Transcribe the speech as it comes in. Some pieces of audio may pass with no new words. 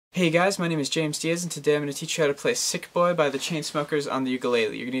Hey guys, my name is James Diaz and today I'm going to teach you how to play Sick Boy by the Chainsmokers on the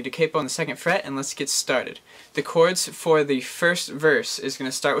ukulele. You're going to need a capo on the 2nd fret and let's get started. The chords for the first verse is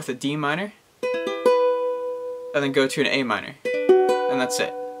going to start with a D minor and then go to an A minor. And that's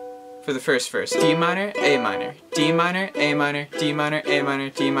it. For the first verse. D minor, A minor, D minor, A minor, D minor, A minor,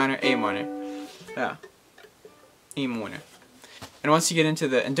 D minor, A minor. Yeah. E minor. And once you get into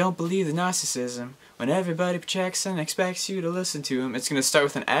the, and don't believe the narcissism, when everybody projects and expects you to listen to him, it's going to start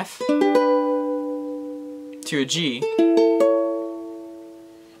with an F, to a G,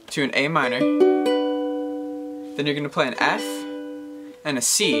 to an A minor, then you're going to play an F, and a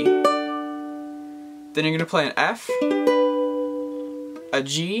C, then you're going to play an F, a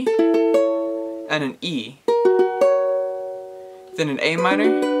G, and an E, then an A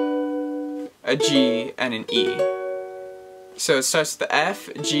minor, a G, and an E. So it starts with the F,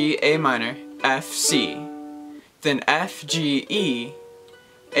 G, A minor, F, C, then F, G, E,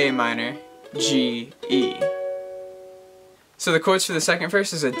 A minor, G, E. So the chords for the second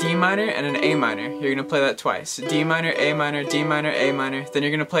verse is a D minor and an A minor. You're going to play that twice. D minor, A minor, D minor, A minor. Then you're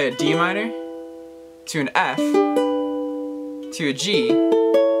going to play a D minor to an F, to a G,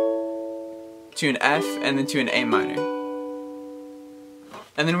 to an F, and then to an A minor.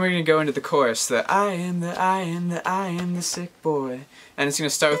 And then we're going to go into the chorus, the I am the sick boy. And it's going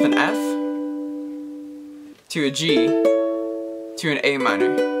to start with an F, to a G, to an A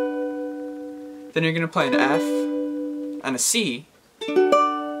minor. Then you're going to play an F, and a C. Then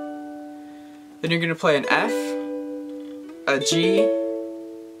you're going to play an F, a G,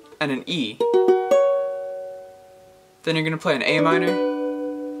 and an E. Then you're going to play an A minor,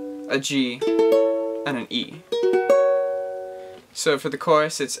 a G, and an E. So for the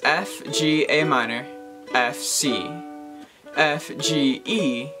chorus, it's F, G, A minor, F, C, F, G,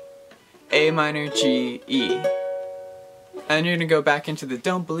 E, A minor, G, E. And you're going to go back into the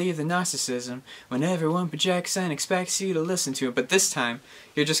don't believe the narcissism when everyone projects and expects you to listen to it. But this time,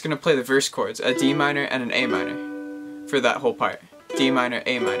 you're just going to play the verse chords, a D minor and an A minor, for that whole part. D minor,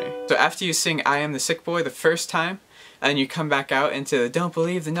 A minor. So after you sing I am the sick boy the first time, and you come back out into the don't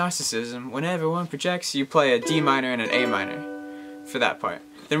believe the narcissism, when everyone projects, you play a D minor and an A minor. For that part.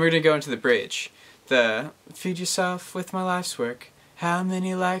 Then we're going to go into the bridge. The feed yourself with my life's work. How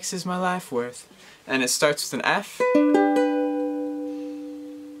many likes is my life worth? And it starts with an F,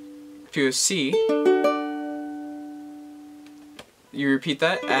 to a C. You repeat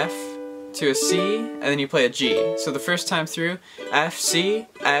that, F, to a C, and then you play a G. So the first time through, F, C,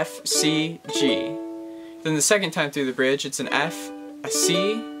 G. Then the second time through the bridge, it's an F, a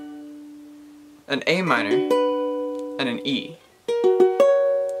C, an A minor, and an E.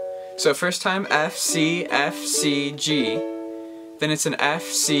 So first time F, C, G, then it's an F,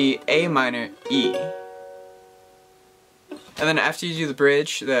 C, A minor, E. And then after you do the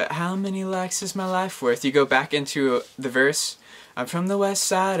bridge, the how many likes is my life worth, you go back into the verse, I'm from the west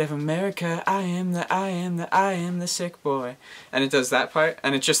side of America, I am the sick boy. And it does that part,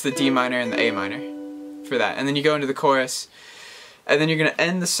 and it's just the D minor and the A minor for that. And then you go into the chorus, and then you're going to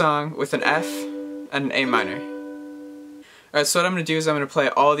end the song with an F and an A minor. Alright, so what I'm going to do is I'm going to play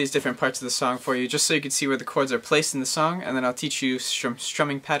all these different parts of the song for you, just so you can see where the chords are placed in the song, and then I'll teach you some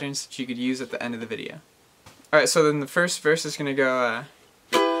strumming patterns that you could use at the end of the video. Alright, so then the first verse is going to go,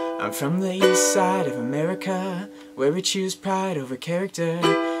 I'm from the east side of America, where we choose pride over character,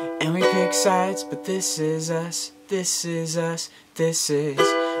 and we pick sides, but this is us, this is us, this is.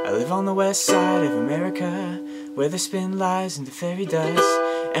 I live on the west side of America, where the spin lies into fairy dust,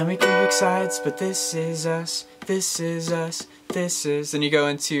 and we can pick sides, but this is us, this is us, this is. Then you go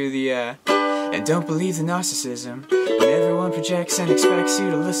into the, and don't believe the narcissism, when everyone projects and expects you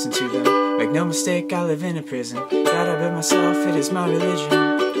to listen to them. Make no mistake, I live in a prison, that I built myself, it is my religion.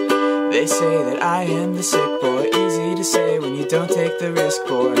 They say that I am the sick boy, easy to say when you don't take the risk,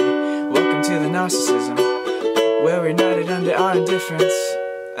 boy. Welcome to the narcissism, where we're united under our indifference.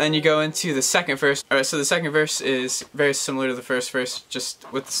 And you go into the second verse. Alright, so the second verse is very similar to the first verse, just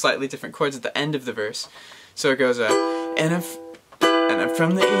with slightly different chords at the end of the verse. So it goes, and I'm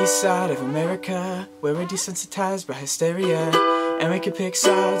from the east side of America, where we're desensitized by hysteria, and we can pick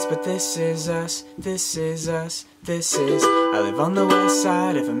sides, but this is us, this is us, this is. I live on the west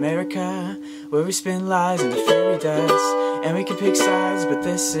side of America, where we spin lies into fairy dust, and we can pick sides, but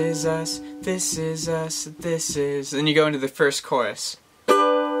this is us, this is us, this is. Then you go into the first chorus.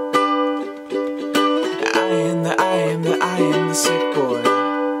 I am the sick boy.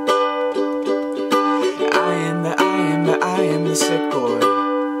 I am the sick boy.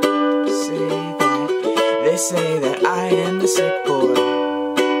 They say that I am the sick boy.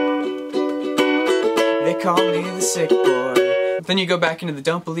 They call me the sick boy. Then you go back into the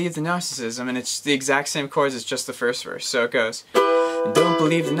don't believe the narcissism, and it's the exact same chords as just the first verse. So it goes, don't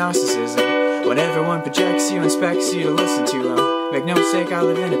believe the narcissism, when everyone projects you, inspects you to listen to them. Make no mistake, I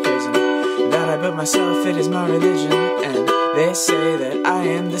live in a prison, that I built myself, it is my religion. And they say that I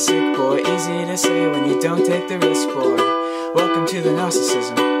am the sick boy, easy to say when you don't take the risk, boy. Welcome to the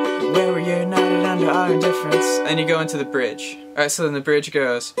narcissism, where we're united under our indifference. And you go into the bridge. Alright, so then the bridge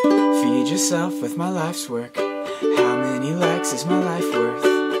goes, feed yourself with my life's work. How many likes is my life worth?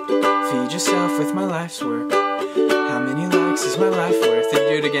 Feed yourself with my life's work. How many likes is my life worth? Then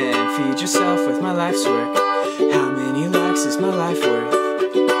you do it again. Feed yourself with my life's work. How many likes is my life worth?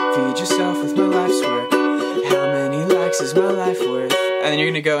 Feed yourself with my life's work. How many likes is my life worth? And then you're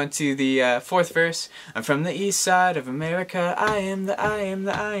gonna go into the fourth verse. I'm from the east side of America. I am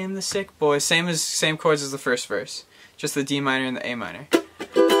the sick boy. Same chords as the first verse. Just the D minor and the A minor.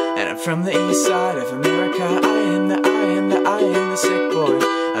 And I'm from the east side of America. I am the sick boy.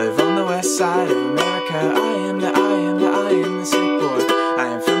 I live on the west side of America. I am the sick boy. I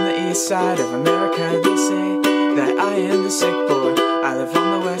am from the east side of America. They say that I am the sick boy. I live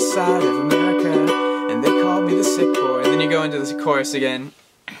on the west side of America, and they call me the sick boy. And then you go into the chorus again,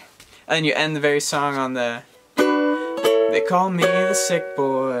 and then you end the very song on the they call me the sick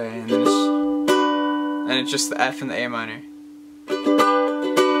boy, and then it's just the F and the A minor.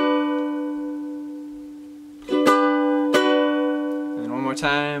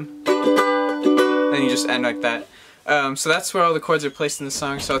 Time, and you just end like that. So that's where all the chords are placed in the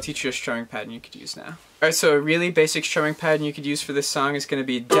song, so I'll teach you a strumming pattern you could use now. Alright, so a really basic strumming pattern you could use for this song is going to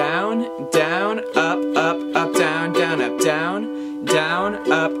be down, down, up, up, up, down, down, up, down,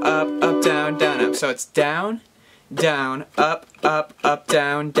 down, up, up, up, down, down, up. So it's down, down, up, up, up,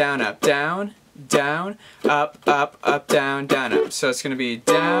 down, down, up, down, down, up, up, up, down, down, up. So it's going to be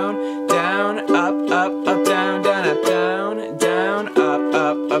down, down, up, up, up, down, down, up, down, down,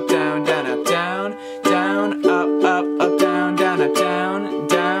 up, up, down, down, up, down, down, up, up, down, down, up, down,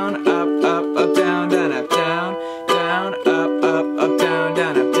 down, up, down, down, up, down, down, up, down, down, up, down,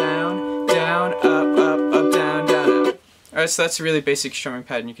 down, up, down, down, up. Alright, so that's a really basic strumming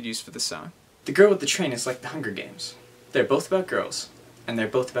pattern you could use for this song. The Girl with the Train is like the Hunger Games. They're both about girls, and they're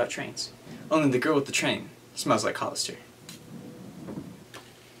both about trains. Only the girl with the train smells like Hollister.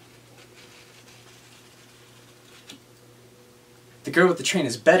 The Girl with the Train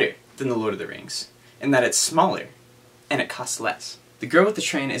is better than The Lord of the Rings, in that it's smaller, and it costs less. The Girl with the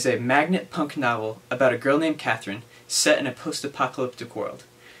Train is a magnet punk novel about a girl named Catherine set in a post-apocalyptic world,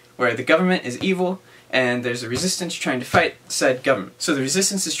 where the government is evil, and there's a resistance trying to fight said government. So the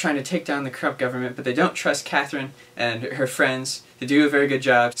resistance is trying to take down the corrupt government, but they don't trust Catherine and her friends to do a very good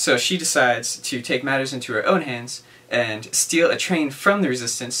job, so she decides to take matters into her own hands and steal a train from the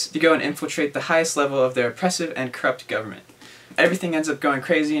resistance to go and infiltrate the highest level of their oppressive and corrupt government. Everything ends up going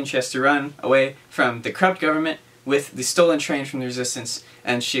crazy, and she has to run away from the corrupt government with the stolen train from the resistance,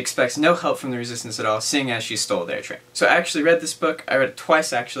 and she expects no help from the resistance at all, seeing as she stole their train. So I actually read this book. I read it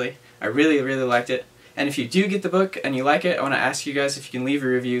twice actually. I really liked it. And if you do get the book and you like it, I want to ask you guys if you can leave a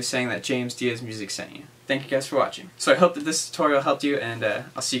review saying that James Diaz Music sent you. Thank you guys for watching. So I hope that this tutorial helped you, and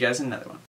I'll see you guys in another one.